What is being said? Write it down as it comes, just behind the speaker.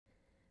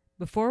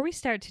Before we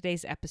start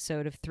today's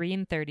episode of 3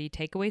 in 30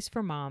 Takeaways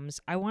for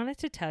Moms, I wanted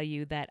to tell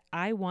you that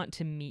I want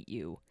to meet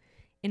you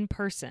in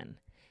person,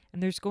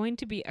 and there's going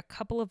to be a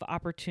couple of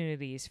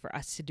opportunities for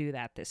us to do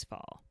that this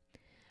fall.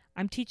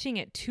 I'm teaching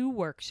at 2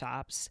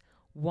 workshops,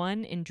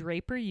 one in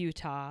Draper,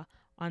 Utah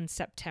on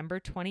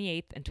September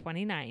 28th and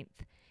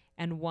 29th,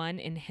 and one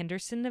in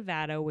Henderson,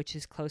 Nevada, which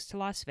is close to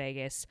Las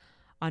Vegas,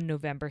 on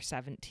November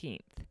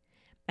 17th.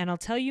 And I'll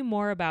tell you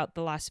more about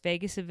the Las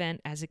Vegas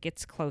event as it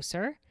gets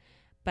closer,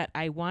 but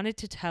I wanted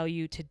to tell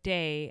you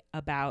today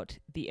about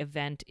the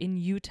event in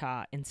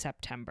Utah in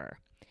September.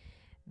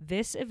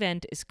 This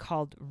event is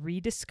called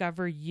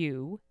Rediscover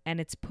You, and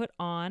it's put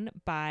on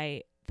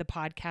by the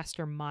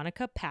podcaster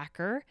Monica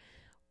Packer,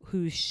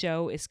 whose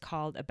show is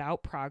called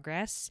About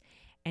Progress,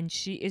 and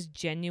she is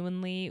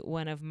genuinely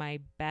one of my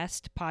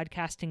best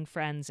podcasting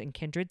friends and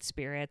kindred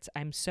spirits.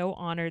 I'm so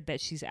honored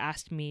that she's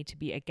asked me to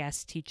be a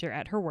guest teacher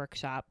at her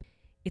workshop.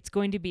 It's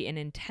going to be an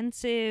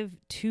intensive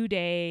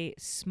 2-day,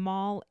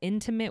 small,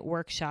 intimate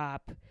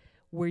workshop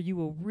where you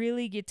will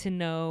really get to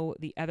know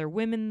the other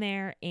women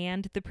there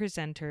and the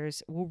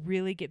presenters. We'll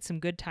really get some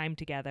good time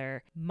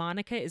together.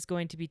 Monica is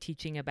going to be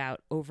teaching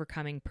about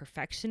overcoming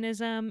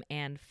perfectionism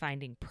and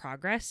finding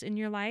progress in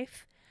your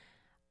life.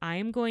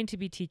 I'm going to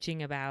be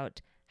teaching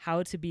about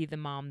how to be the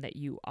mom that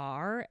you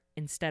are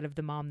instead of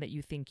the mom that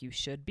you think you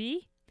should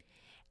be.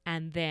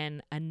 And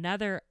then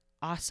another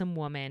awesome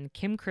woman,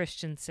 Kim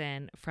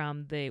Christensen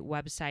from the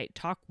website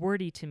Talk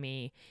Wordy to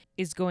Me,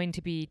 is going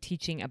to be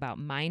teaching about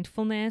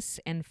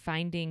mindfulness and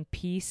finding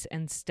peace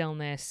and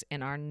stillness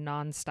in our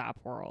nonstop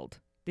world.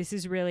 This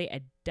is really a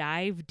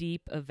dive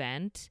deep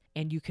event,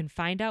 and you can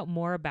find out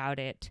more about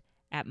it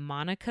at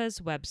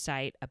Monica's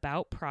website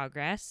About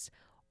Progress,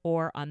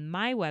 or on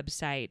my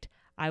website.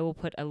 I will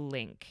put a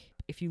link.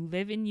 If you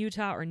live in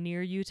Utah or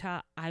near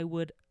Utah, I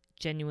would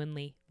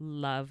genuinely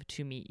love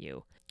to meet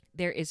you.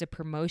 There is a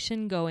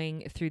promotion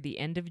going through the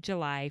end of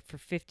July for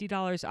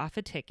 $50 off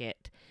a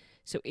ticket.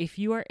 So if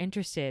you are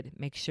interested,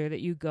 make sure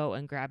that you go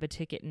and grab a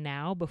ticket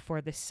now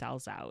before this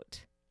sells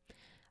out.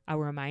 I'll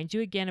remind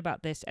you again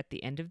about this at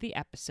the end of the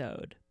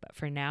episode. But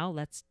for now,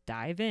 let's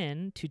dive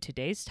in to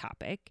today's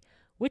topic,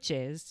 which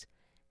is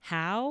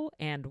how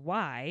and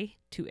why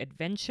to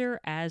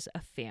adventure as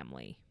a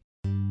family.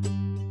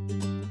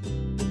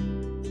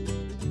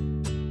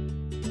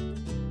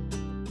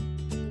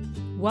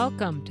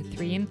 Welcome to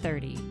 3 in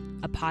 30,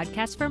 a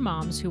podcast for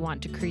moms who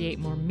want to create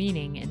more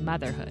meaning in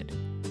motherhood.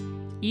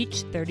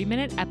 Each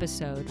 30-minute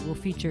episode will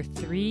feature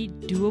 3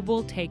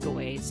 doable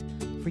takeaways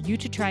for you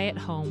to try at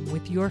home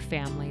with your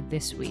family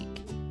this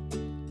week.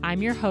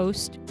 I'm your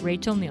host,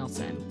 Rachel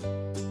Nielsen.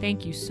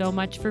 Thank you so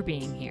much for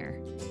being here.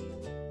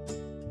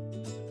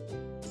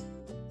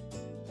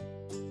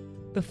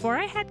 Before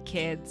I had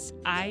kids,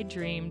 I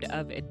dreamed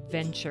of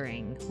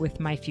adventuring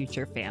with my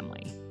future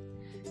family.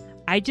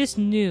 I just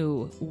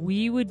knew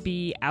we would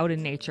be out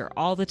in nature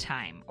all the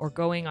time, or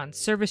going on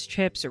service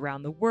trips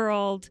around the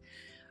world,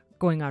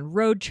 going on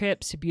road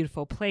trips to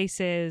beautiful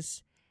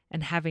places,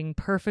 and having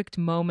perfect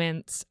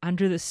moments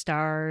under the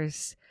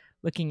stars,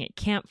 looking at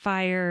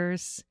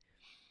campfires.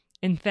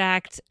 In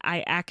fact,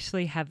 I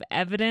actually have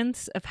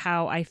evidence of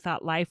how I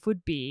thought life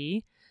would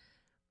be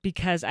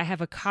because I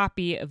have a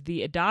copy of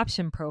the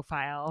adoption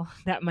profile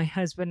that my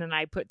husband and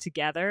I put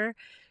together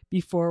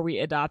before we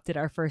adopted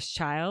our first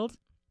child.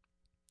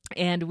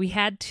 And we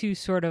had to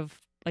sort of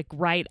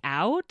write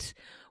out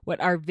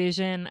what our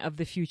vision of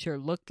the future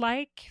looked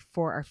like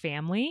for our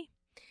family.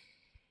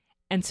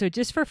 And so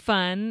just for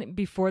fun,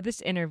 before this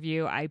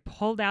interview, I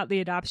pulled out the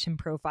adoption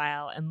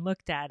profile and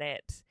looked at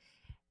it.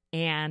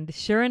 And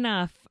sure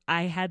enough,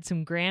 I had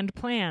some grand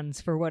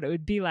plans for what it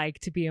would be like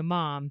to be a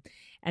mom.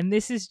 And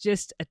this is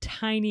just a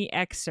tiny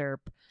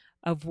excerpt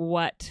of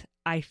what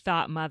I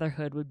thought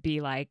motherhood would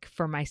be like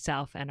for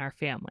myself and our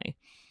family.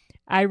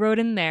 I wrote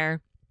in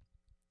there,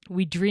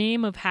 "We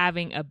dream of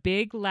having a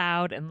big,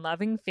 loud, and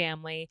loving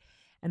family,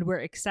 and we're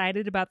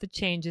excited about the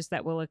changes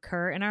that will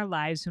occur in our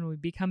lives when we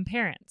become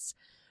parents.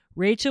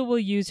 Rachel will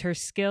use her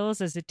skills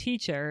as a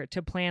teacher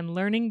to plan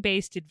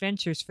learning-based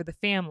adventures for the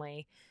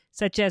family,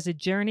 such as a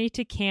journey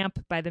to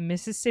camp by the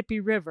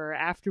Mississippi River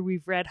after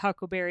we've read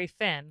Huckleberry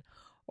Finn,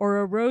 or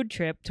a road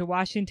trip to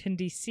Washington,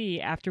 D.C.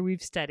 after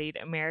we've studied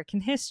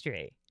American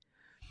history."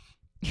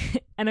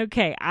 And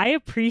okay, I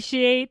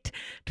appreciate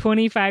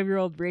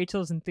 25-year-old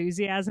Rachel's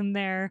enthusiasm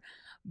there,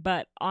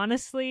 but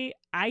honestly,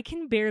 I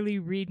can barely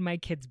read my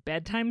kids'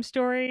 bedtime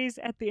stories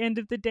at the end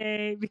of the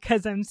day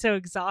because I'm so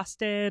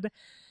exhausted,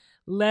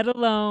 let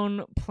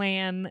alone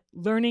plan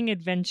learning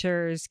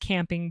adventures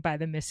camping by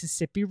the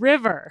Mississippi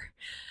River.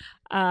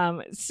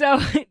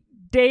 So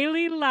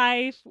daily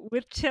life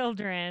with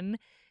children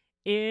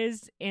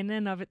is in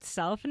and of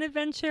itself an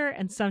adventure,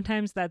 and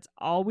sometimes that's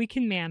all we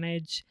can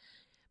manage.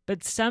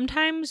 But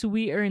sometimes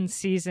we are in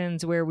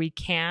seasons where we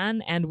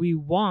can and we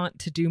want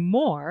to do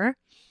more,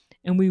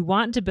 and we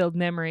want to build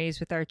memories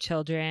with our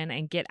children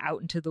and get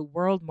out into the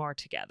world more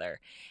together.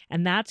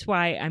 And that's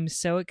why I'm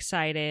so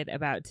excited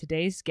about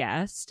today's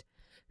guest,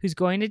 who's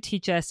going to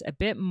teach us a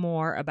bit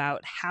more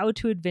about how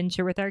to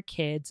adventure with our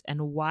kids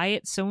and why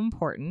it's so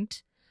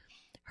important.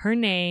 Her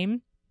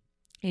name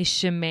is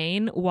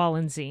Chamaine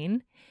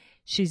Wollenzein.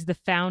 She's the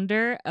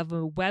founder of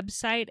a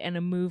website and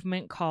a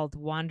movement called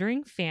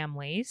Wandering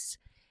Families.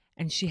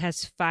 And she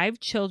has 5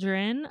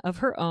 children of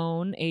her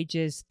own,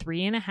 ages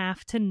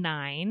 3.5 to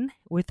 9,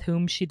 with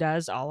whom she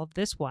does all of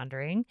this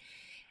wandering.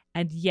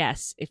 And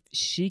yes, if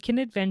she can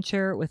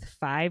adventure with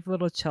 5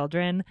 little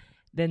children,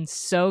 then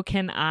so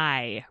can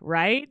I,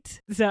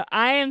 right? So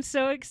I am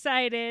so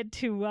excited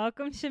to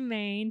welcome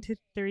Chamaine to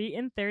 3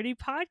 in 30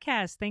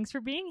 podcast. Thanks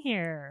for being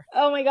here.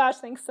 Oh my gosh,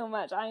 thanks so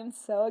much. I am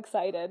so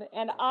excited.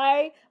 And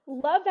I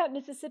love that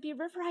Mississippi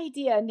River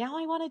idea. Now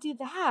I want to do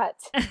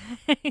that.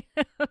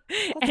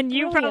 And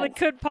you probably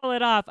could pull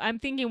it off. I'm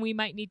thinking we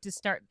might need to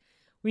start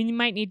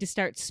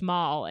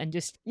small and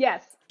just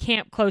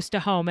camp close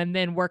to home and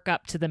then work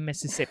up to the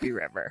Mississippi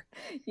River.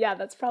 Yeah,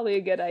 that's probably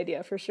a good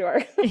idea for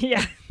sure.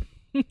 Yeah.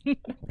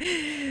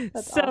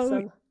 That's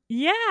awesome.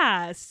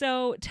 Yeah.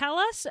 So tell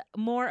us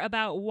more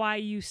about why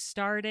you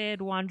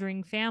started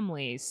Wandering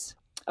Families.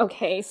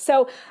 Okay.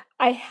 So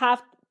I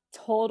have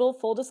total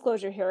full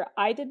disclosure here.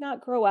 I did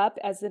not grow up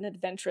as an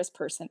adventurous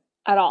person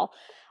at all.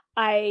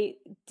 I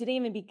don't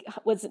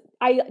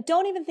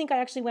even think I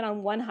actually went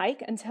on one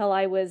hike until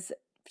I was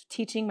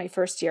teaching my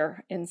first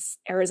year in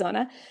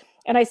Arizona.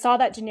 And I saw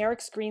that generic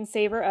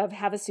screensaver of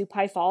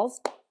Havasupai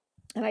Falls.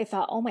 And I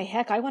thought, oh my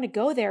heck, I want to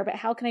go there, but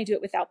how can I do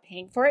it without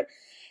paying for it?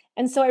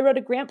 And so I wrote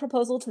a grant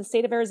proposal to the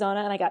state of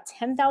Arizona and I got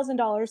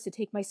 $10,000 to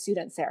take my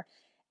students there.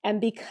 And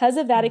because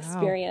of that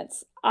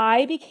experience,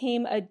 I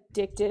became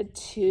addicted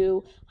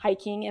to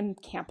hiking and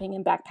camping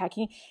and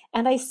backpacking.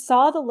 And I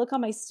saw the look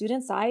on my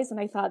students' eyes and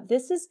I thought,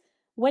 this is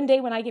one day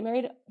when I get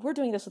married, we're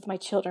doing this with my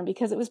children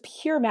because it was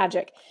pure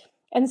magic.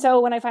 And so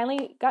when I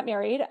finally got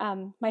married,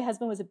 my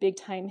husband was a big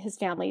time, his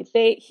family,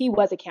 he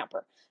was a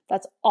camper.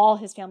 That's all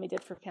his family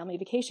did for family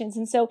vacations.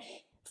 And so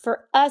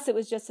for us, it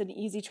was just an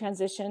easy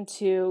transition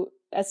to,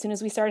 as soon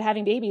as we started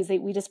having babies,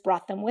 we just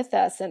brought them with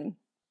us. And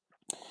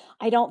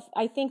I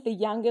think the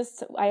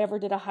youngest I ever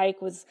did a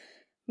hike was,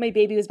 my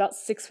baby was about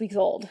 6 weeks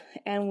old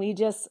and we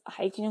just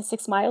hiked,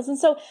 6 miles. And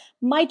so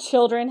my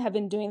children have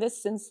been doing this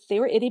since they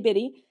were itty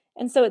bitty.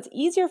 And so it's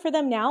easier for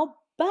them now.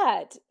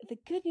 But the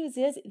good news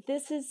is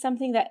this is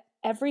something that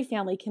every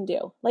family can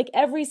do. Like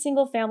every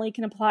single family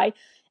can apply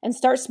and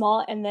start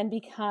small and then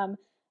become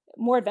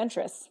more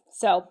adventurous.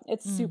 So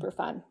it's super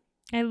fun.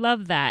 I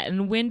love that.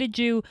 And when did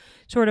you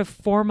sort of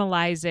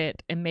formalize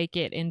it and make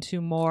it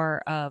into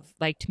more of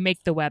to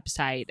make the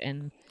website?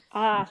 And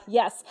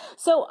yes.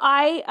 So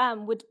I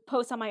would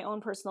post on my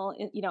own personal,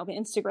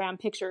 Instagram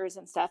pictures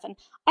and stuff. And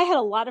I had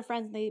a lot of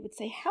friends and they would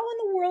say, how in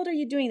the world are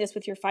you doing this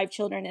with your 5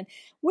 children? And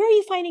where are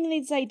you finding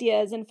these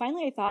ideas? And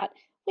finally I thought,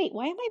 wait,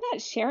 why am I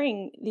not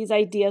sharing these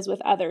ideas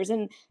with others?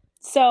 And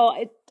so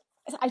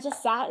I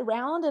just sat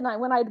around and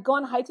when I'd go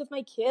on hikes with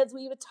my kids,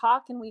 we would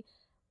talk and we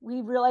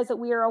realized that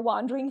we are a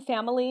wandering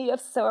family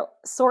of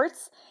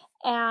sorts.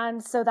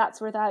 And so that's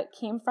where that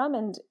came from.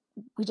 And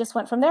we just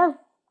went from there.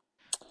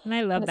 And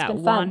I love that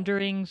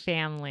wandering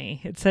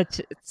family. It's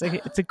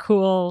a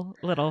cool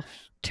little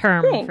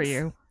term for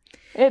you.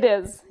 It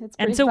is. It's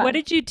and so fun. What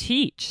did you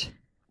teach?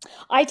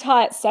 I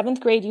taught 7th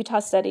grade Utah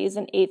Studies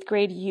and 8th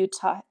grade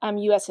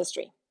U.S.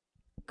 History.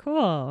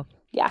 Cool.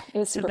 Yeah, it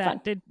was super fun.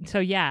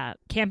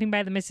 Camping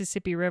by the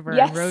Mississippi River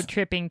and road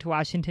tripping to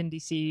Washington,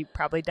 D.C.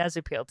 probably does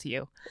appeal to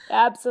you.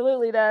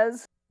 Absolutely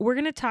does. We're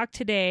going to talk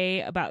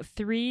today about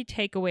 3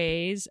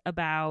 takeaways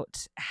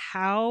about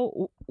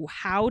how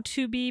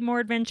to be more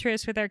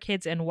adventurous with our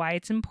kids and why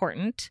it's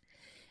important.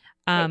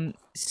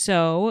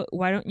 So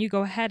why don't you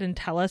go ahead and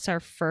tell us our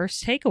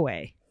first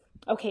takeaway?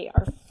 Okay,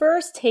 our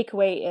first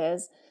takeaway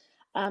is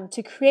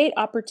to create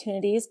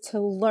opportunities to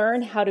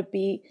learn how to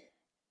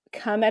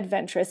become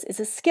adventurous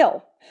is a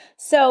skill.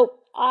 So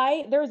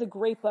there's a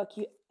great book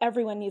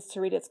everyone needs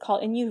to read. It's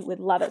called, and you would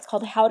love it. It's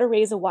called How to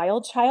Raise a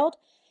Wild Child.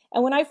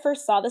 And when I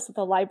first saw this at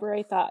the library,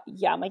 I thought,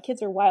 yeah, my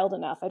kids are wild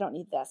enough. I don't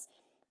need this.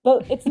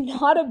 But it's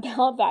not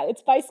about that.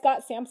 It's by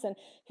Scott Sampson,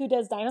 who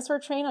does Dinosaur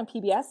Train on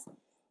PBS.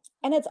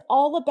 And it's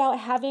all about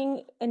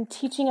having and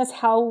teaching us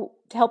how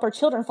to help our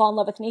children fall in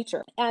love with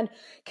nature. And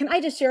can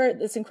I just share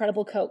this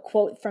incredible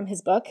quote from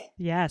his book?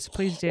 Yes,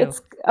 please do.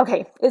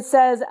 It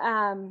says,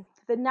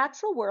 the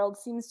natural world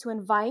seems to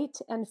invite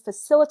and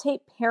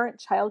facilitate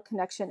parent-child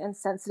connection and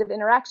sensitive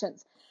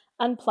interactions.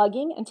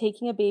 Unplugging and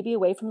taking a baby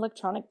away from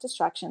electronic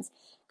distractions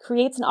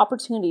creates an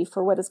opportunity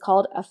for what is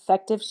called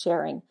affective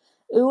sharing.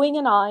 Oohing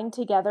and awing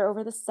together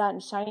over the sun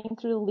shining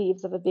through the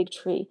leaves of a big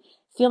tree,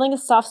 feeling a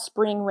soft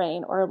spring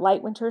rain or a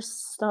light winter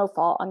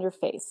snowfall on your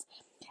face.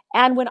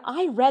 And when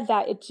I read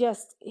that, it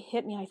just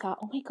hit me. I thought,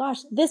 oh my gosh,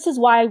 this is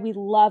why we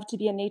love to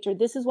be in nature.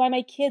 This is why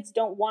my kids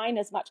don't whine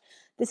as much.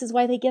 This is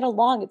why they get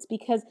along. It's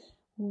because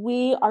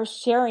we are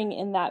sharing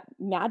in that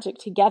magic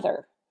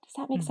together. Does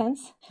that make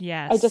sense?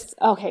 Yes.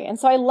 And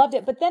so I loved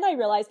it. But then I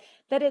realized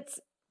that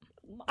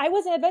I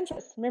wasn't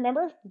adventurous,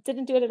 remember?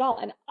 Didn't do it at all.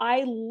 And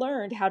I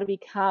learned how to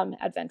become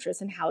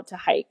adventurous and how to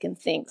hike and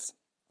things.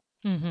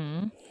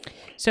 Mm-hmm.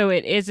 So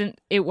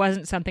it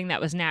wasn't something that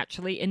was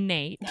naturally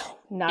innate.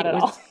 Not at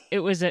all. It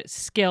was a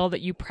skill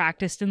that you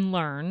practiced and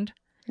learned.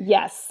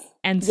 Yes.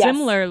 And Yes.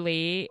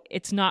 similarly,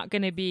 it's not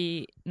going to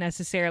be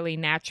necessarily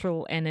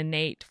natural and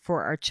innate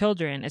for our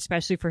children,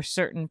 especially for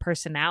certain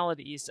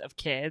personalities of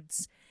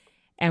kids.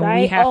 And we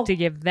Right. have Oh, to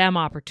give them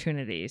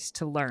opportunities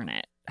to learn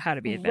it, how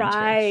to be adventurous.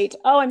 right.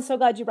 Oh, I'm so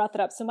glad you brought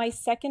that up. So my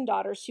second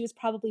daughter, she was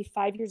probably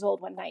 5 years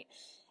old one night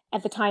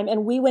at the time,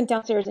 and we went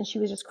downstairs and she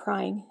was just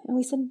crying. And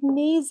we said,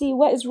 Maisie,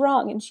 what is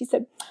wrong? And she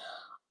said,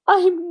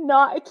 I'm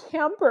not a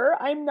camper.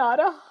 I'm not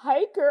a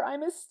hiker.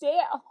 I'm a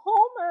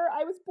stay-at-homer.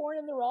 I was born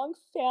in the wrong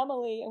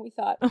family. And we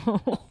thought,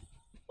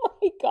 oh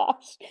my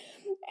gosh.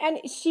 And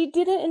she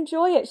didn't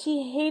enjoy it.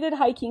 She hated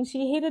hiking.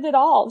 She hated it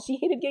all. She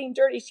hated getting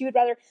dirty. She would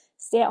rather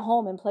stay at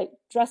home and play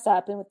dress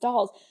up and with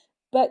dolls.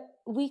 But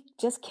we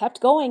just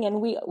kept going.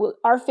 And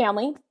our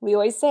family, we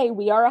always say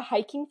we are a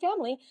hiking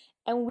family,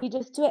 and we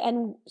just do it.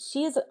 And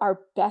she is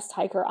our best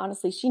hiker,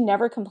 honestly. She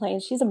never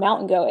complains. She's a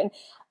mountain goat. And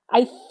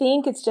I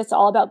think it's just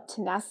all about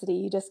tenacity.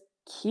 You just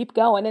keep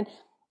going. And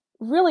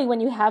really, when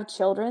you have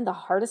children, the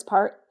hardest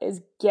part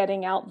is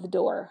getting out the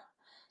door.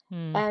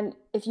 Hmm. And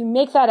if you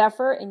make that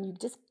effort and you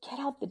just get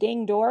out the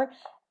dang door,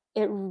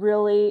 it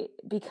really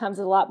becomes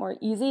a lot more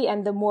easy.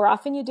 And the more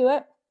often you do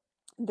it,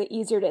 the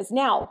easier it is.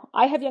 Now,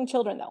 I have young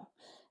children though.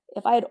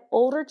 If I had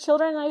older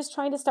children and I was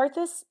trying to start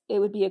this, it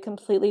would be a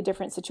completely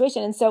different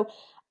situation. And so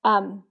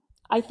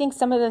I think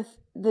some of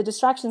the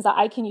distractions that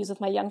I can use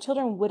with my young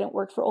children wouldn't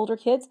work for older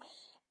kids.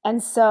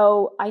 And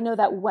so I know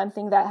that one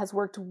thing that has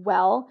worked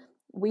well,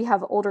 we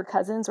have older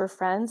cousins or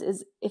friends,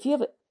 is if you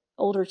have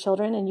older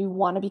children and you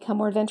want to become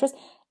more adventurous,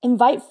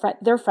 invite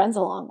their friends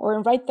along or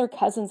invite their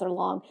cousins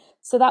along.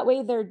 So that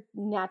way they're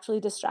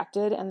naturally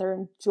distracted and they're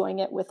enjoying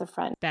it with a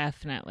friend.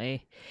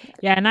 Definitely.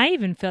 Yeah, and I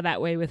even feel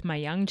that way with my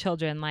young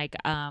children. Like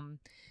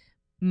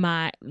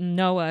my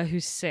Noah,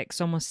 who's 6,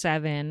 almost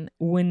 7,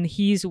 when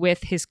he's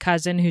with his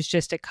cousin who's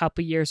just a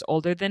couple years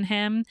older than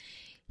him,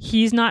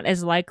 he's not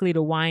as likely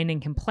to whine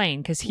and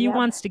complain because he Yep.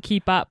 wants to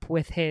keep up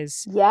with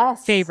his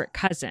Yes. favorite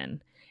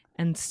cousin.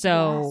 And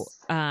so,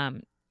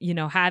 Yes.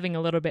 having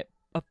a little bit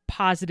of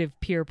positive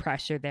peer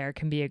pressure there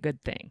can be a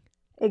good thing.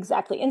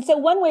 Exactly. And so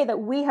one way that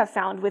we have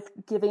found with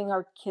giving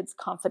our kids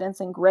confidence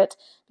and grit,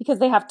 because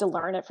they have to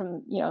learn it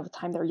from, the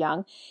time they're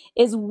young,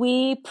 is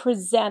we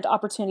present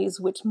opportunities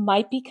which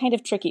might be kind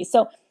of tricky.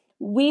 So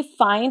we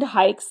find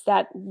hikes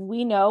that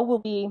we know will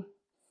be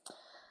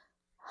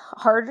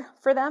hard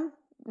for them,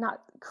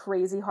 not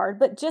crazy hard,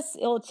 but just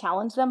it'll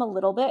challenge them a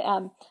little bit.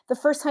 The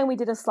first time we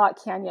did a slot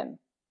canyon,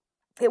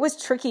 it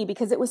was tricky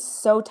because it was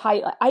so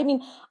tight. I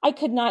mean, I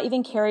could not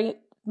even carry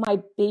my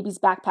baby's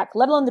backpack,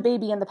 let alone the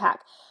baby in the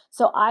pack.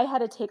 So I had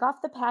to take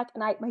off the pack,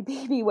 and my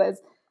baby was,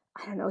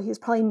 I don't know, he was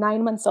probably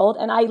 9 months old,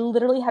 and I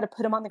literally had to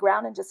put him on the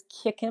ground and just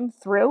kick him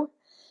through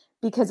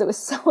because it was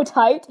so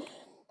tight.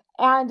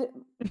 And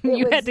it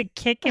You had was, to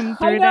kick him I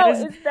through. know,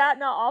 is that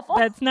not awful?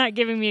 That's not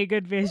giving me a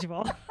good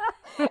visual.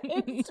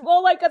 It's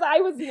well, like, cause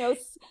I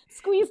was,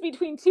 squeezed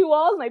between two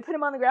walls, and I put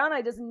him on the ground.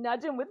 I just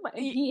nudge him with my.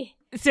 And he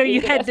So you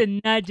hated had it.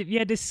 to nudge him. You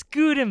had to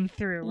scoot him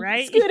through,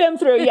 right? Scoot him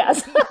through,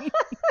 yes.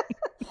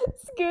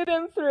 Scoot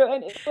him through,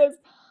 and it was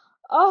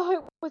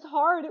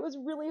hard. It was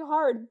really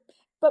hard.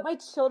 But my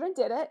children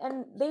did it,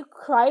 and they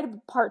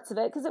cried parts of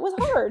it because it was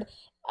hard.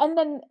 And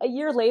then a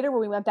year later, when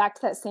we went back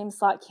to that same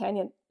slot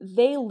canyon,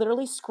 they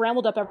literally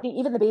scrambled up everything.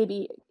 Even the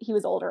baby, he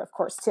was older, of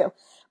course, too.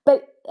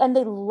 And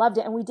they loved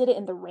it. And we did it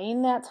in the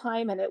rain that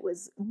time, and it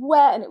was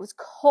wet and it was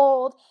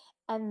cold.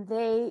 And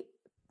they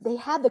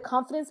had the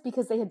confidence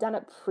because they had done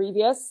it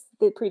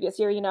the previous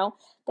year,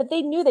 that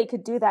they knew they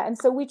could do that. And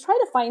so we try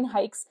to find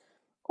hikes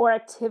or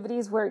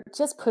activities where it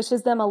just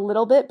pushes them a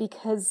little bit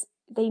because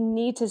they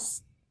need to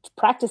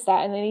practice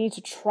that and they need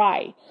to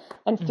try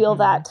and feel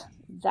that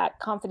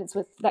confidence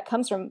that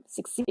comes from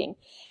succeeding.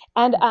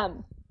 And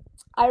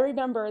I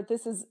remember,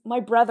 this is my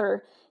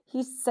brother,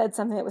 he said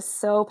something that was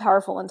so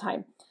powerful one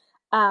time.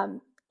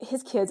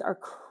 His kids are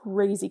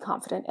crazy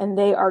confident and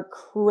they are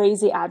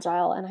crazy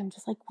agile. And I'm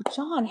just like, well,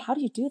 John, how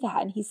do you do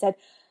that? And he said,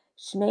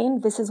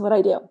 Chamaine, this is what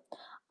I do.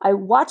 I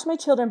watch my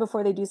children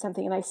before they do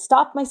something and I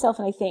stop myself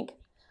and I think,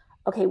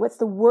 okay, what's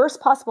the worst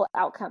possible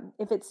outcome?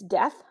 If it's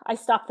death, I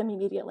stop them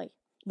immediately.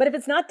 But if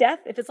it's not death,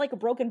 if it's like a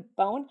broken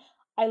bone,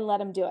 I let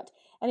them do it.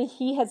 And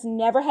he has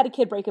never had a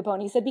kid break a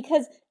bone. He said,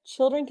 because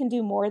children can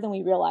do more than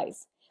we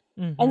realize.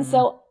 And Mm-hmm.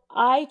 so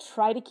I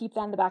try to keep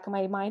that in the back of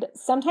my mind.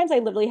 Sometimes I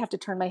literally have to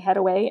turn my head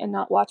away and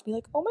not watch, be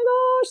like, oh my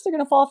gosh, they're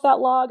going to fall off that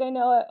log. I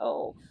know it.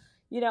 Oh,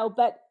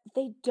 but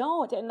they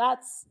don't. And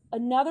that's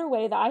another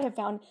way that I have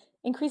found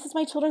increases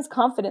my children's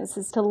confidence,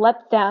 is to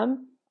let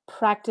them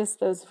practice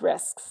those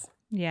risks.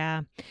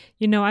 Yeah.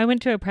 I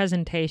went to a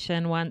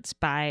presentation once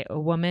by a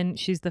woman.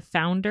 She's the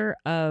founder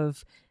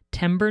of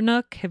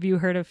Timbernook. Have you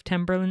heard of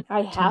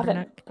I haven't,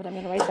 Timbernook? but I'm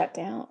going to write that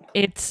down.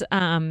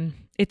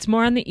 It's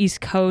more on the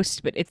East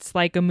Coast, but it's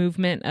like a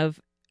movement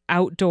of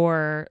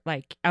outdoor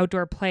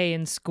play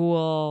in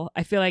school.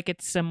 I feel like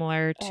it's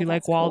similar to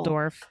like That's cool.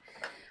 Waldorf.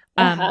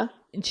 Uh-huh.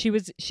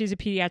 she's a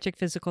pediatric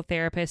physical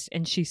therapist,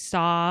 and she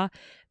saw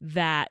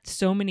that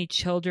so many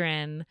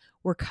children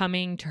were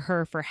coming to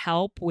her for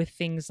help with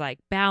things like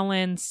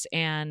balance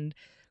and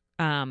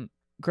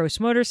gross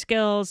motor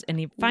skills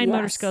and fine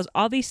motor skills,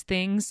 all these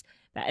things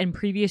that in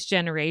previous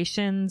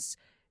generations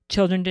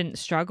children didn't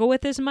struggle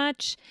with as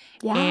much.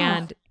 Yeah.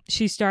 And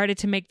she started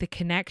to make the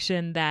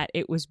connection that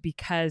it was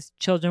because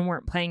children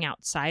weren't playing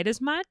outside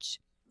as much.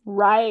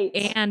 Right.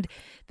 And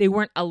they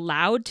weren't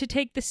allowed to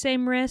take the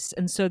same risks.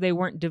 And so they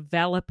weren't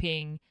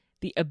developing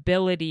the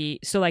ability.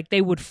 So like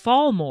they would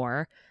fall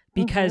more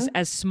because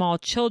as small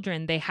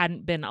children, they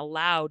hadn't been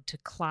allowed to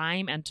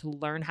climb and to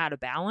learn how to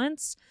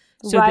balance.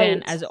 So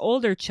then as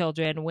older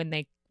children, when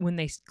they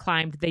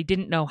climbed, they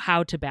didn't know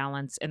how to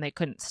balance and they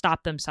couldn't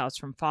stop themselves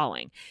from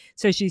falling.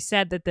 So she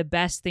said that the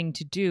best thing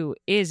to do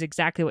is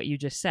exactly what you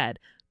just said,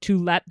 to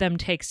let them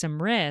take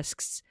some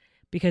risks,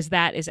 because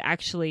that is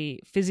actually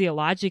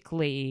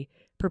physiologically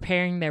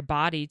preparing their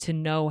body to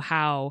know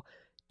how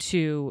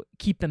to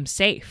keep them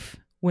safe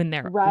when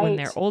they're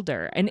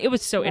older. And it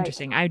was so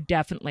interesting. I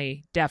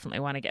definitely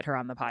want to get her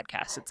on the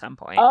podcast at some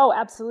point. Oh,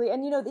 absolutely.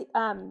 And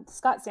the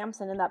Scott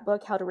Sampson in that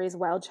book, How to Raise a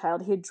Wild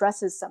Child, he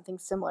addresses something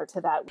similar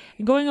to that.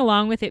 Going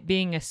along with it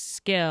being a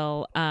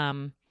skill,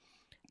 I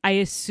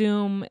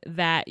assume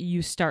that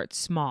you start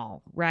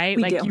small, right?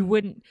 We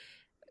do.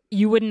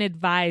 You wouldn't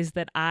advise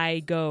that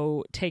I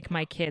go take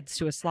my kids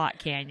to a slot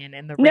canyon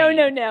in the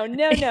rain.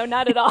 No,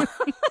 not at all.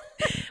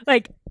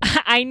 Like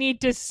I need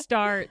to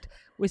start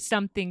with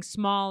something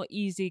small,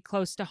 easy,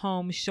 close to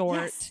home,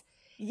 short.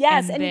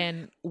 Yes. And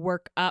then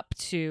work up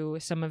to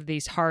some of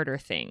these harder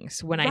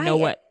things when I know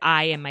what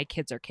I and my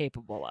kids are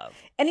capable of.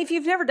 And if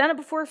you've never done it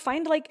before,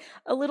 find like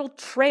a little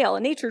trail, a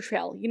nature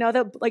trail,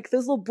 like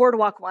those little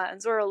boardwalk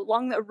ones or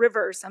along a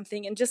river or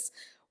something, and just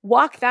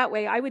walk that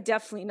way. I would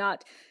definitely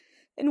not.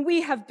 And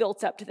we have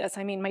built up to this.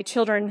 I mean, my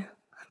children,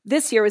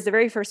 this year was the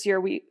very first year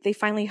they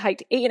finally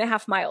hiked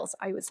 8.5 miles.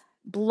 I was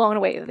blown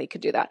away that they could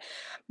do that.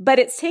 But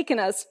it's taken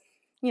us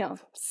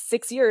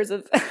 6 years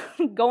of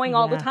going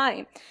all the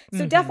time.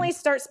 So definitely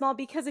start small,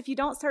 because if you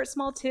don't start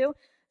small too,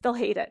 they'll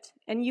hate it.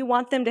 And you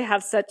want them to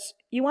have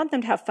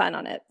fun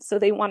on it. So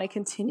they want to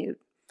continue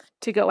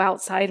to go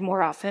outside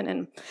more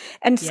often.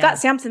 And Scott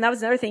Sampson, that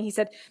was another thing. He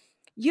said,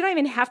 you don't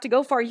even have to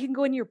go far. You can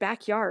go in your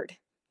backyard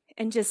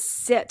and just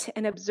sit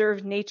and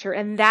observe nature.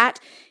 And that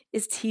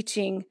is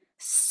teaching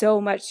so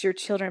much to your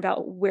children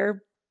about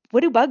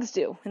what do bugs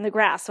do in the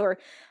grass, or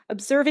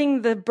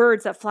observing the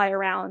birds that fly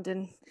around.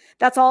 And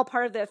that's all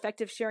part of the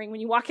effective sharing. When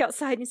you walk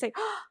outside and you say,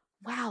 oh,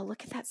 wow,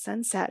 look at that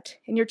sunset.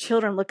 And your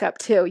children look up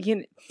too.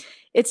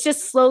 It's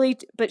just slowly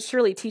but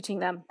surely teaching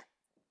them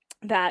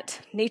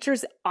that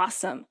nature's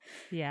awesome.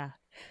 Yeah.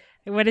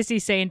 What does he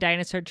say in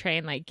Dinosaur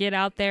Train? Like, get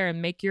out there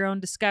and make your own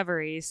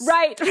discoveries.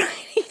 Right.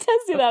 He does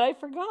do that. I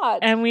forgot.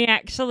 And we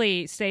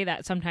actually say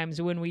that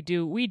sometimes when we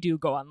do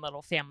go on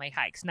little family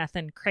hikes.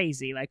 Nothing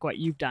crazy like what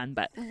you've done.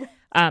 But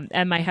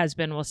and my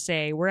husband will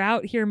say, we're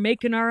out here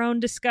making our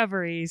own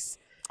discoveries.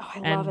 Oh,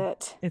 I love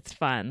it. It's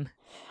fun.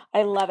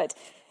 I love it.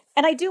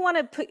 And I do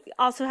want to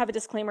also have a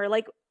disclaimer.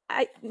 Like,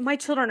 my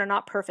children are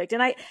not perfect.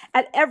 And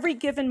at every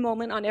given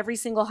moment on every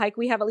single hike,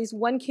 we have at least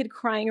one kid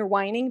crying or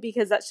whining,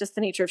 because that's just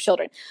the nature of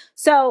children.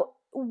 So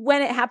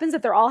when it happens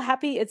that they're all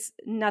happy, it's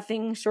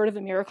nothing short of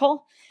a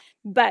miracle.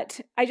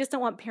 But I just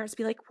don't want parents to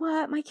be like,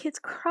 what? My kids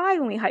cry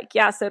when we hike.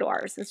 Yeah, so do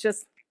ours. It's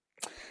just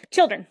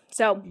children.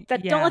 So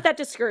don't let that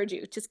discourage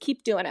you. Just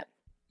keep doing it.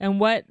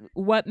 And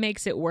what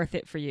makes it worth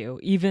it for you,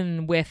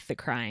 even with the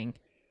crying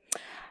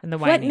and the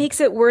whining? What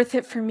makes it worth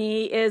it for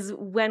me is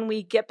when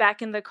we get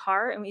back in the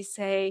car and we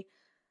say,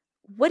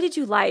 what did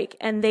you like?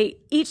 And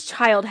each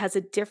child has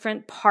a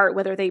different part,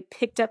 whether they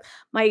picked up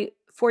my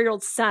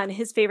 4-year-old son,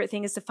 his favorite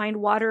thing is to find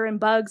water and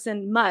bugs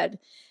and mud.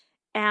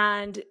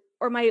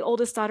 Or my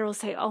oldest daughter will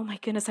say, oh my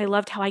goodness, I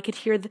loved how I could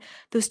hear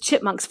those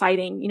chipmunks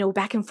fighting,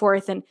 back and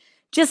forth. And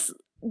just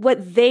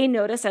what they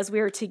notice as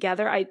we were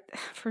together. I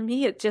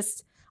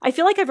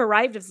feel like I've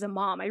arrived as a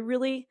mom. I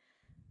really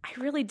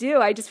do.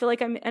 I just feel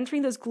like I'm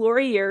entering those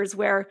glory years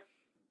where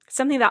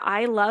something that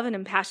I love and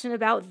am passionate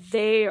about,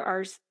 they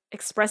are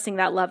expressing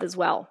that love as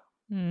well.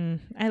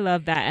 I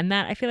love that. And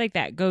that, I feel like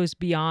that goes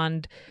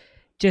beyond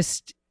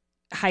just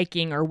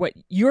hiking or what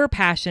your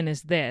passion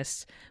is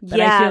this. But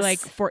I feel like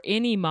for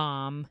any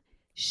mom,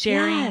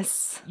 sharing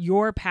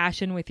your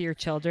passion with your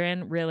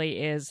children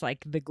really is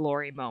like the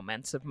glory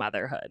moments of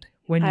motherhood.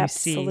 When you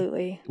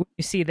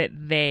see that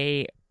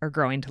they are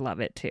growing to love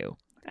it too.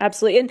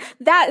 Absolutely. And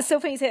that is so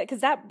funny you say that,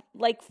 because that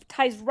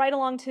ties right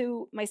along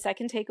to my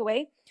second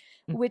takeaway,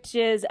 which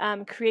is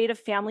create a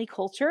family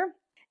culture.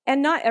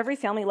 And not every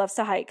family loves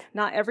to hike.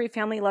 Not every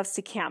family loves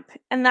to camp.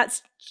 And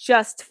that's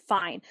just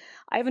fine.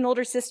 I have an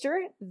older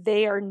sister.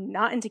 They are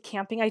not into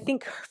camping. I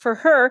think for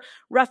her,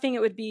 roughing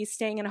it would be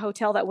staying in a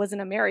hotel that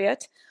wasn't a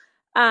Marriott.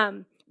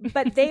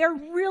 But they are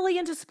really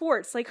into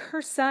sports. Like,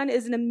 her son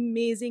is an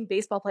amazing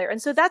baseball player. And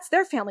so that's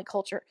their family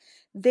culture.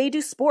 They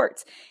do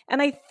sports.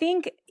 And I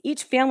think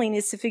each family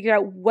needs to figure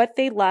out what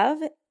they love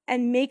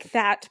and make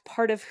that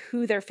part of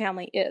who their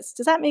family is.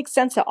 Does that make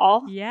sense at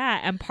all? Yeah,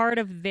 and part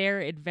of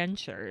their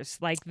adventures.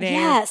 Like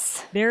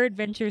Yes. their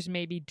adventures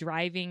may be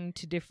driving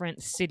to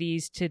different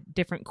cities, to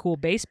different cool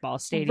baseball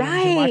stadiums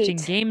and watching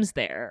Right. games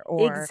there,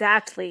 or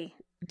Exactly.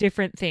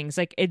 different things.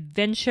 Like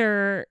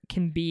adventure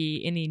can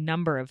be any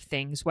number of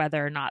things,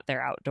 whether or not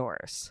they're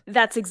outdoors.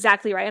 That's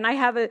exactly right. And I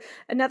have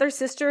another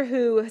sister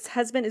whose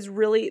husband is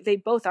they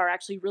both are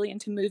actually really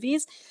into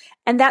movies.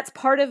 And that's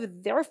part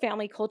of their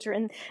family culture.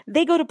 And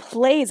they go to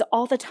plays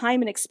all the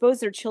time and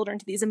expose their children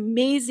to these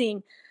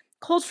amazing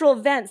cultural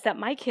events that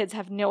my kids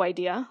have no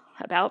idea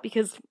about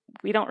because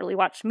we don't really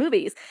watch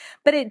movies.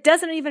 But it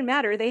doesn't even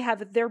matter. They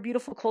have their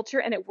beautiful culture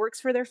and it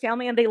works for their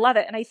family and they love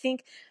it. And I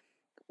think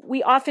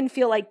we often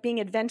feel like being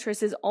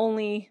adventurous is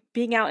only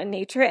being out in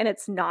nature, and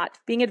it's not.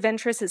 Being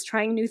adventurous is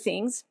trying new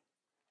things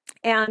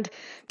and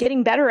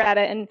getting better at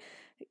it. And,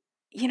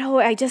 I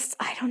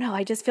don't know.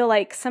 I just feel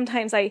like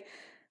sometimes I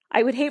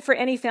would hate for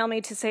any family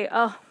to say,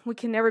 oh, we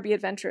can never be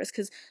adventurous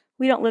because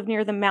we don't live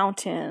near the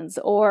mountains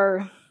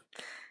or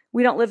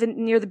we don't live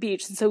near the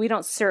beach. And so we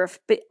don't surf.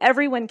 But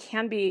everyone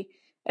can be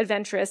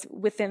adventurous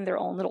within their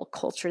own little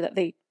culture that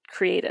they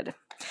created.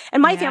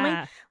 And my family,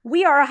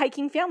 we are a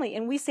hiking family.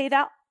 And we say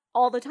that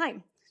all the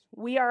time.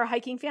 We are a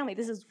hiking family.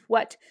 This is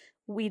what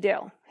we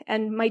do.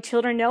 And my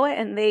children know it,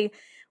 and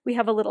we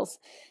have a little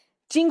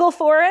jingle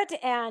for it,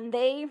 and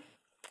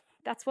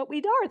that's what we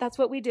do. That's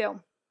what we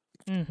do.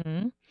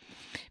 Mm-hmm.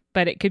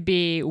 But it could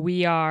be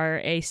we are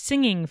a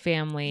singing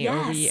family,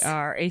 yes. or we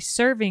are a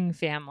serving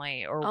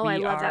family, or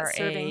we are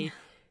a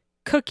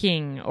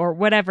cooking, or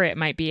whatever it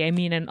might be. I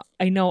mean, and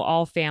I know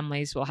all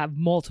families will have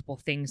multiple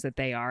things that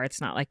they are.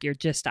 It's not like you're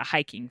just a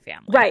hiking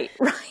family. Right.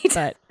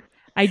 But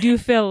I do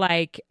feel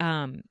like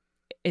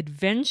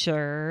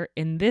adventure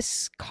in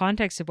this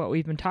context of what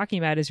we've been talking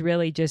about is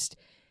really just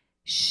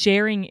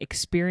sharing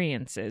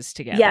experiences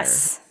together.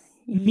 Yes.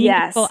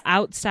 Meaningful,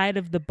 outside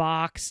of the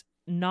box,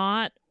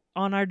 not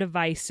on our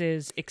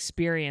devices,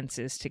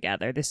 experiences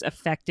together, this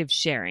effective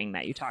sharing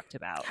that you talked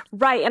about.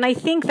 Right. And I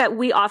think that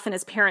we often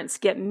as parents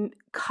get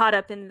caught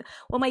up in,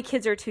 well, my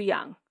kids are too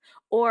young.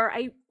 Or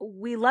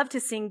we love to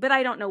sing, but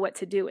I don't know what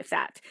to do with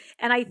that.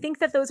 And I think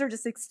that those are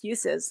just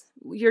excuses.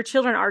 Your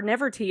children are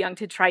never too young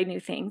to try new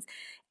things.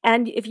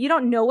 And if you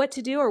don't know what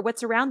to do or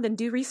what's around, then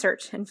do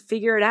research and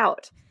figure it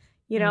out.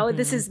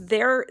 This is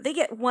they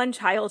get one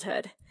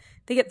childhood.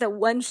 They get the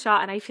one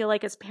shot. And I feel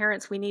like as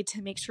parents, we need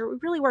to make sure we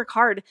really work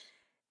hard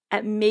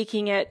at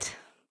making it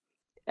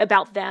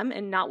about them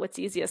and not what's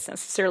easiest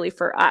necessarily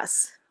for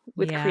us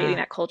with creating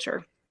that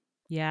culture.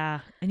 Yeah.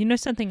 And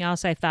something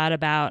else I thought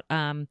about,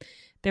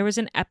 there was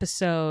an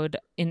episode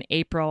in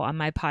April on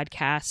my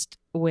podcast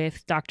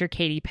with Dr.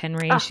 Katie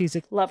Penry.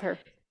 Love her.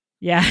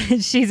 Yeah,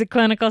 she's a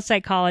clinical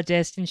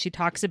psychologist, and she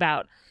talks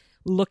about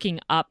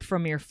looking up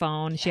from your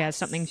phone. She has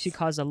something she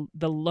calls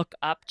the look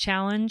up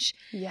challenge.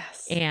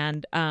 Yes.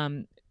 And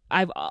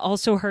I've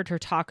also heard her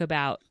talk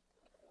about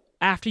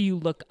after you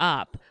look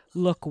up,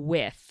 look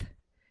with.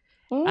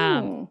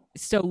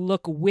 So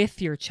look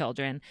with your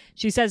children.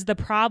 She says the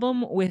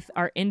problem with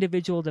our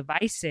individual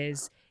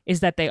devices is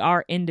that they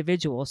are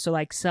individual. So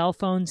like cell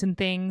phones and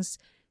things,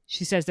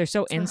 she says they're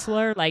so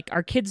insular. Like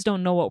our kids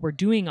don't know what we're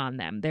doing on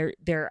them.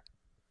 They're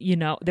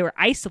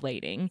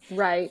isolating.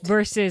 Right.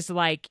 Versus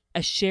like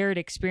a shared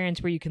experience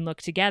where you can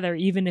look together,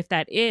 even if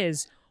that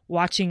is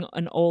watching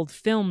an old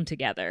film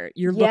together.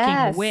 You're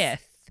looking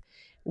with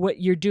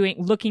what you're doing,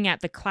 looking at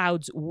the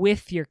clouds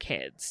with your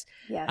kids.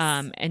 Yes.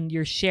 And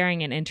you're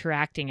sharing and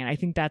interacting. And I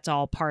think that's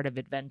all part of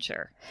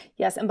adventure.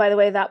 Yes. And by the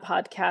way, that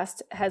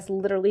podcast has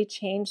literally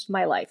changed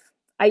my life.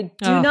 I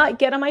do not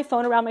get on my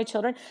phone around my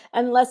children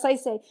unless I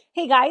say,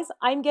 hey guys,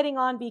 I'm getting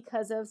on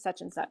because of such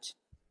and such.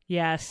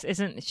 Yes.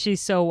 Isn't she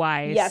so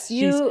wise? Yes.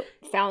 You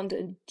found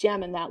a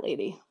gem in that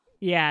lady.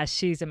 Yeah.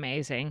 She's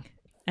amazing.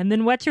 And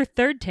then what's your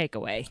third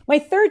takeaway? My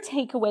third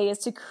takeaway is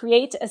to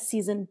create a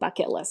season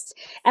bucket list.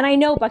 And I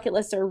know bucket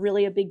lists are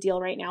really a big deal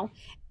right now,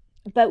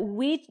 but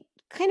we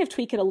kind of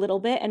tweak it a little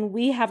bit and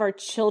we have our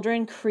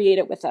children create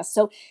it with us.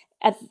 So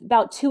at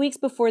about 2 weeks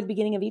before the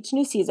beginning of each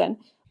new season,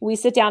 we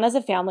sit down as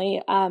a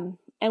family and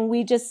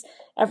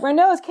everyone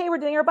knows, okay, we're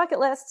doing our bucket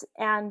list,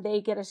 and they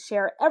get to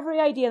share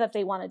every idea that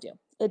they want to do.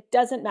 It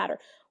doesn't matter.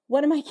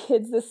 One of my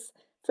kids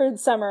for the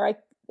summer,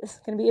 it's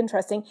going to be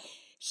interesting.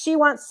 She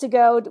wants to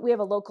go, we have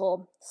a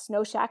local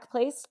snow shack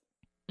place,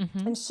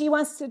 and she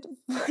wants to,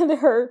 for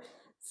her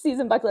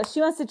season bucket list, she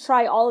wants to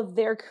try all of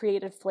their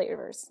creative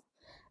flavors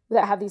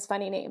that have these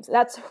funny names.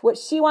 That's what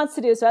she wants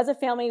to do. So as a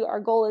family, our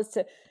goal is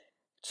to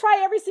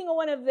try every single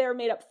one of their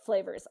made up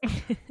flavors.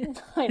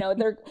 I know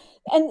and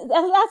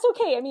that's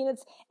okay. I mean,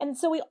 and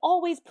so we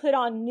always put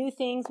on new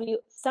things. We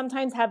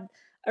sometimes have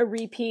a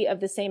repeat of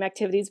the same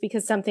activities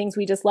because some things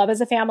we just love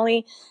as a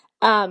family.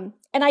 And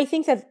I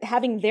think that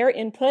having their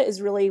input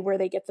is really where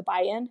they get the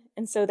buy-in.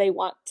 And so they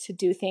want to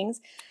do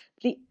things.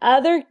 The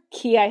other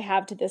key I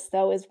have to this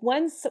though, is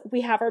once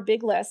we have our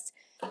big list,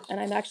 and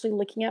I'm actually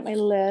looking at my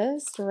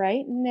list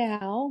right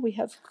now. We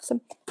have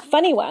some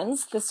funny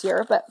ones this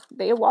year, but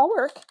they all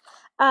work.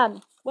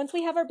 Once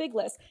we have our big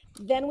list,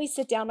 then we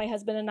sit down, my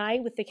husband and I,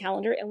 with the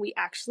calendar, and we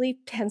actually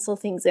pencil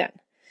things in.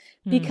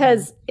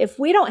 Because if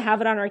we don't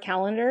have it on our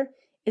calendar,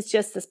 it's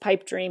just this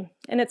pipe dream,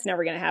 and it's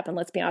never going to happen.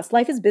 Let's be honest.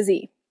 Life is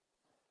busy.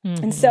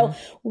 And so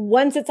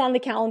once it's on the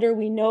calendar,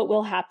 we know it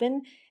will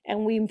happen,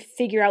 and we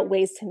figure out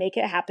ways to make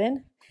it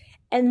happen.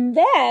 And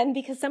then,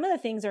 because some of the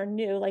things are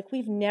new, like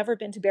we've never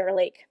been to Bear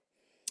Lake,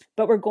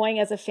 but we're going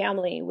as a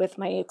family with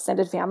my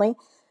extended family.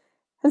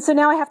 And so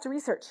now I have to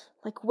research,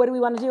 like, what do we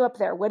want to do up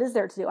there? What is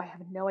there to do? I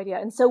have no idea.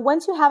 And so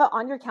once you have it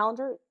on your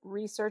calendar,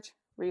 research.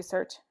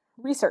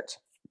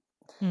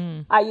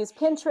 I use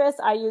Pinterest.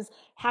 I use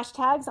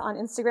hashtags on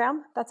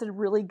Instagram. That's a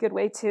really good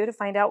way too to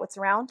find out what's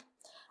around.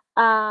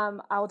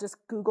 I'll just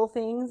Google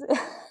things,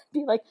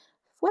 be like,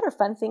 what are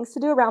fun things to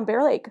do around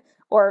Bear Lake,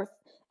 or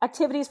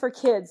activities for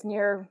kids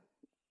near,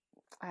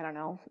 I don't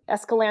know,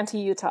 Escalante,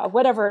 Utah,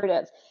 whatever it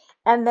is.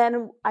 And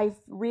then I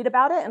read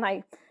about it, and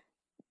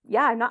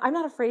I'm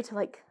not afraid to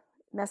like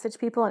message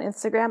people on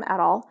Instagram at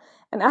all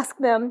and ask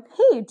them,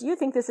 hey, do you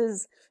think this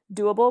is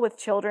doable with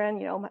children,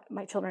 you know,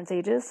 my children's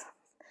ages?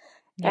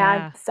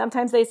 Yeah. And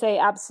sometimes they say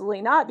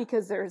absolutely not,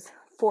 because there's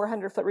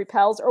 400-foot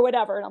rappels or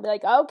whatever. And I'll be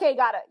like, okay,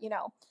 got it, you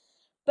know.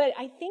 But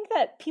I think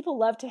that people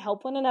love to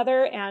help one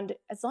another. And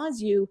as long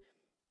as you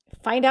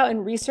find out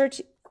and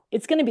research,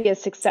 it's going to be a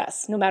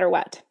success no matter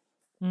what.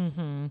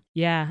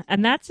 Yeah.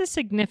 And that's a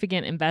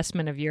significant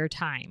investment of your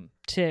time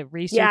to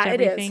research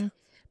everything. It is.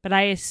 But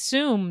I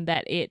assume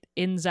that it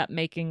ends up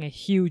making a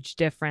huge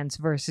difference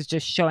versus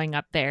just showing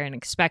up there and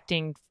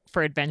expecting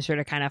for adventure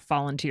to kind of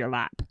fall into your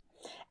lap.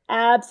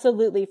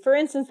 Absolutely. For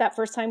instance, that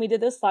first time we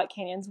did those slot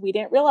canyons, we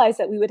didn't realize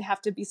that we would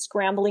have to be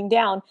scrambling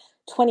down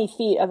 20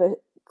 feet of a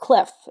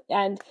cliff.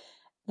 And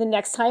the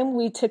next time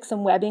we took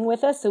some webbing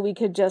with us so we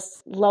could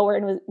just lower,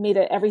 and made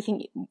it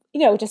everything,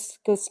 you know, just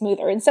go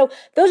smoother. And so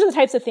those are the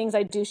types of things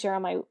I do share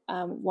on my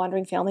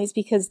wandering families,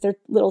 because they're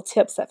little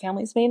tips that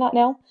families may not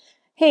know.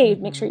 Hey,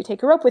 make sure you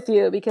take a rope with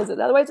you, because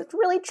otherwise it's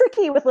really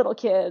tricky with little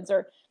kids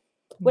or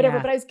whatever.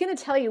 Yeah. But I was going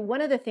to tell you, one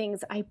of the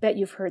things, I bet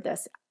you've heard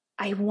this.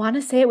 I want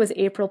to say it was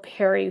April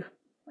Perry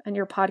on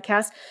your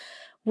podcast,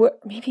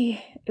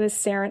 maybe it was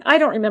Saren. I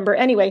don't remember.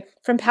 Anyway,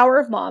 from Power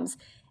of Moms.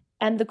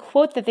 And the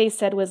quote that they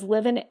said was,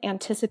 live in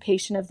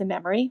anticipation of the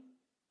memory.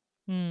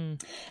 And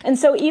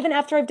so even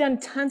after I've done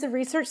tons of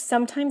research,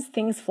 sometimes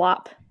things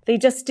flop. They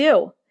just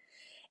do.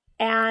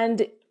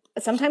 And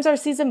sometimes our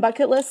season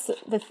bucket lists,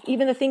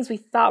 even the things we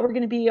thought were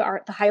going to be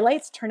the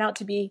highlights, turn out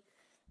to be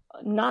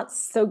not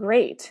so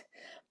great.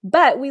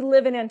 But we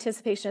live in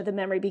anticipation of the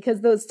memory, because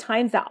those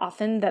times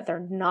that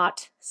they're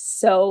not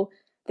so,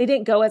 they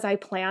didn't go as I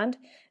planned,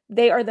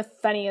 they are the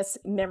funniest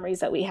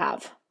memories that we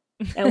have.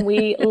 And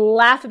we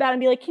laugh about it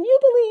and be like, can you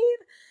believe,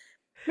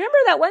 remember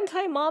that one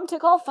time Mom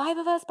took all 5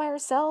 of us by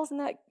ourselves? And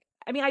that,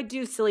 I mean, I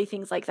do silly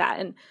things like that.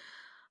 And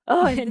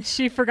and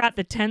she forgot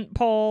the tent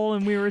pole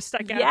and we were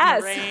stuck out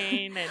in the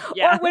rain. And,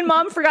 Or when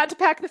Mom forgot to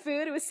pack the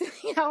food, it was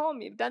sitting at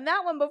home. You've done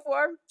that one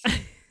before.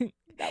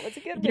 That was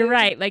a good one. You're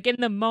right. Like in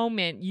the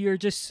moment, you're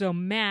just so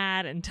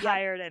mad and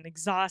tired and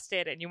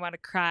exhausted and you want to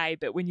cry.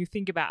 But when you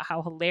think about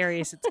how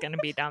hilarious it's going to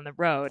be down the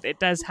road, it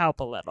does help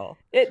a little.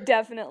 It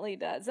definitely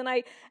does. And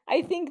I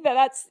think that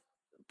that's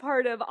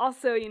part of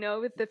also, you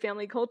know, with the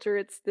family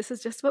culture, this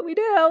is just what we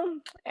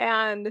do.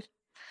 And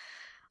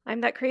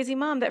I'm that crazy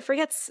mom that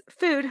forgets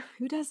food.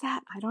 Who does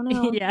that? I don't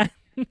know. Yeah.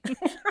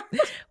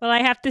 Well,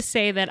 I have to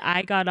say that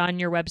I got on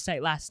your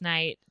website last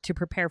night to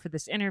prepare for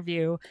this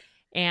interview.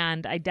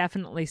 And I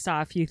definitely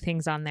saw a few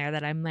things on there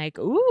that I'm like,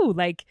 ooh,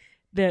 like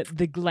the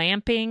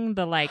glamping,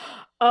 the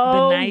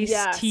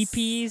nice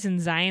teepees in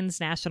Zion's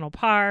National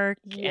Park.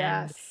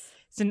 Yes.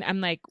 And so I'm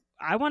like,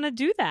 I want to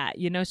do that,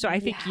 you know? So I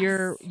think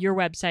your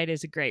website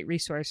is a great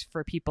resource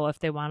for people if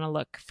they want to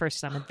look for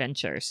some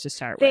adventures to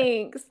start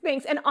with.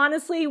 Thanks. And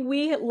honestly,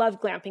 we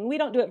love glamping. We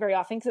don't do it very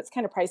often because it's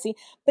kind of pricey,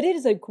 but it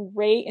is a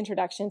great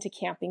introduction to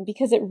camping,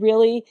 because it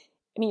really,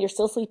 I mean, you're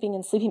still sleeping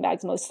in sleeping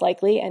bags most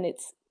likely, and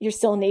you're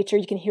still in nature.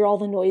 You can hear all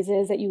the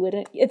noises that you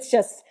wouldn't. It's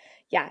just,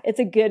 it's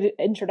a good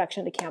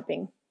introduction to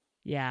camping.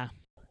 Yeah.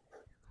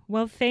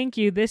 Well, thank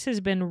you. This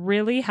has been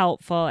really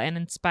helpful and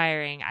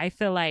inspiring. I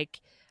feel like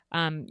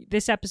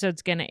this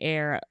episode's going to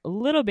air a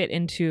little bit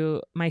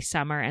into my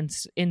summer and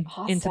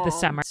into the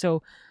summer.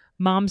 So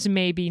moms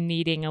may be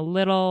needing a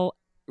little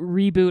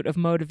reboot of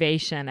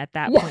motivation at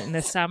that point in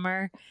the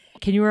summer.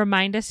 Can you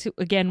remind us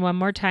again one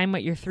more time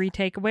what your 3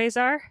 takeaways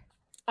are?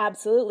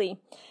 Absolutely.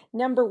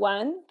 Number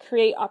 1,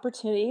 create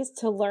opportunities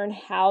to learn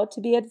how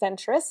to be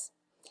adventurous.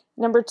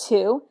 Number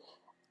 2,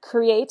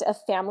 create a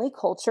family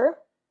culture.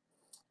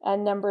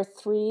 And number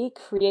 3,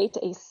 create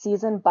a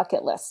season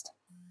bucket list.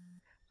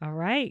 All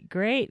right.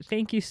 Great.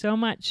 Thank you so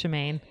much,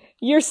 Chamaine.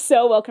 You're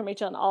so welcome,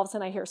 Rachel. And all of a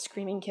sudden I hear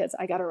screaming kids.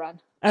 I got to run.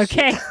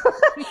 Okay.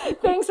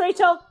 Thanks,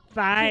 Rachel.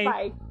 Bye.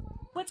 Bye.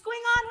 What's going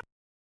on?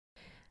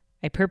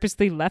 I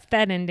purposely left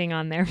that ending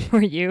on there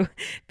for you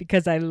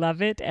because I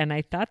love it, and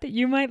I thought that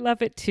you might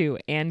love it too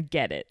and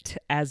get it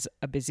as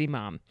a busy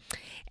mom.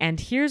 And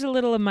here's a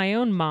little of my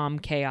own mom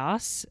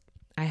chaos.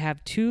 I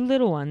have 2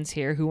 little ones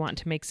here who want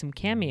to make some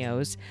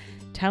cameos,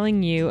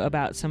 telling you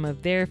about some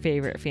of their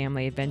favorite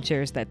family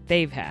adventures that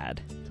they've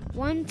had.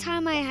 One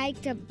time I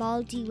hiked a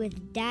Baldy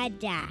with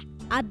Dada,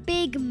 a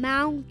big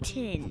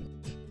mountain.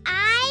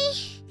 I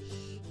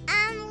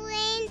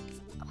went.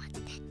 What's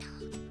that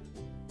dog?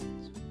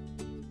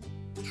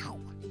 No.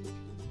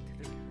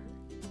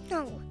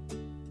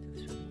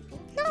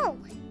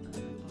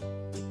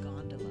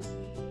 Gondola.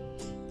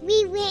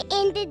 We went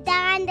in the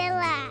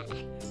gondola.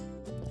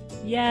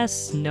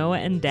 Yes, Noah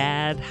and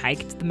Dad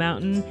hiked the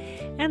mountain,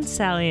 and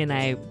Sally and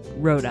I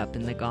rode up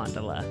in the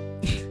gondola.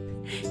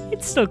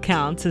 It still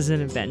counts as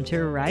an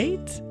adventure,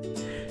 right?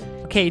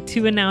 Okay,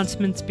 2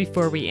 announcements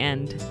before we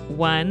end.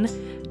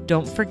 1,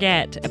 don't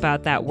forget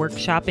about that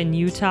workshop in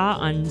Utah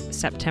on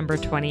September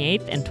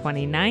 28th and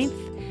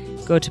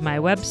 29th. Go to my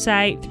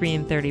website,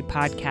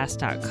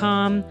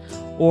 3and30podcast.com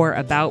or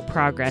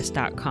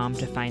aboutprogress.com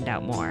to find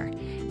out more.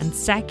 And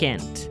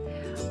second,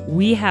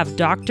 we have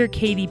Dr.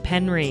 Katie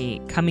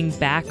Penry coming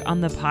back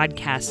on the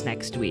podcast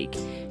next week.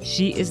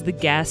 She is the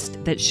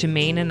guest that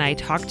Chamaine and I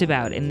talked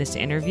about in this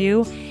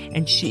interview,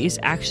 and she is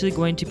actually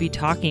going to be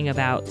talking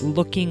about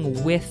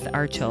looking with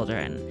our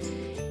children.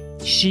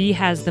 She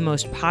has the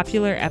most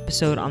popular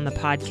episode on the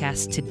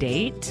podcast to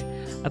date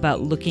about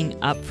looking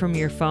up from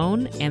your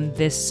phone, and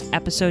this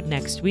episode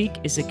next week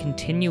is a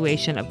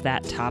continuation of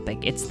that topic.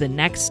 It's the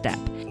next step,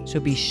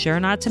 so be sure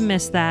not to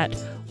miss that.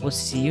 We'll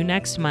see you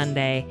next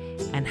Monday,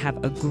 and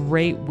have a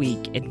great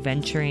week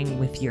adventuring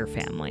with your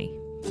family.